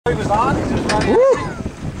He was on. He was running.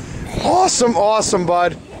 Awesome, awesome,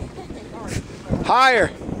 bud. Higher.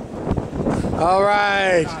 All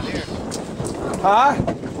right. Huh?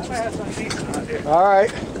 All right.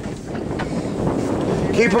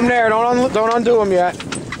 Keep him there. Don't undo him yet.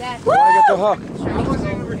 I want to get the hook. I wasn't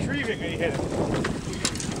even retrieving when he hit it.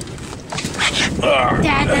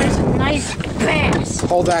 Dad, that is a nice bass.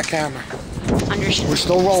 Hold that camera. Understood. We're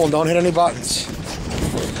still rolling. Don't hit any buttons.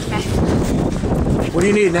 What do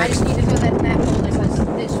you need I next? just need to fill that net hole because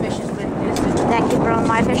this fish is big. That keep rolling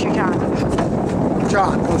my fish or John?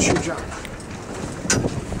 John, go shoot John.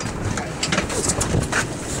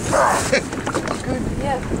 Good.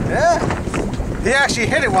 Yeah. He actually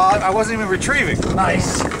hit it while I wasn't even retrieving.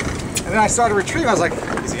 Nice. And then I started retrieving. I was like,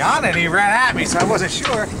 is he on? And he ran at me, so I wasn't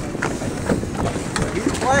sure.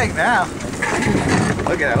 He's playing now.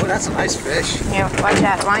 Look at that. Oh, that's a nice fish. Yeah, watch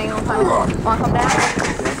that. Why don't you want to come down?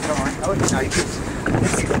 Come on. Oh, no, you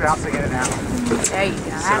keep bouncing in and out. There you go.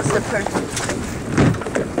 That's the perfect.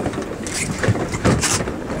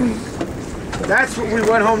 That's what we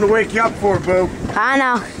went home to wake you up for, Boo. I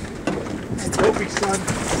know. Dopey, son.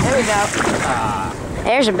 There we go.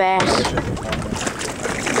 There's a bass.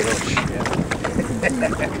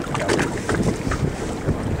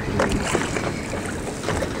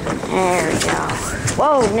 There we go.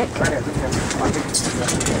 Whoa, Nick.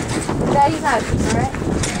 Daddy's not shooting, right?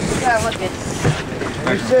 You gotta look at.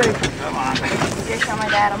 You see? Come on. Just show my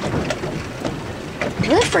dad him. He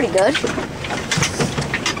looks pretty good.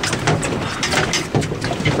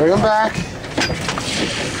 Bring him back.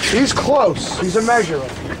 He's close. He's a measurer.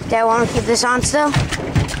 Dad, want to keep this on still?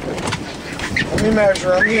 Let me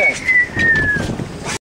measure him. Yeah.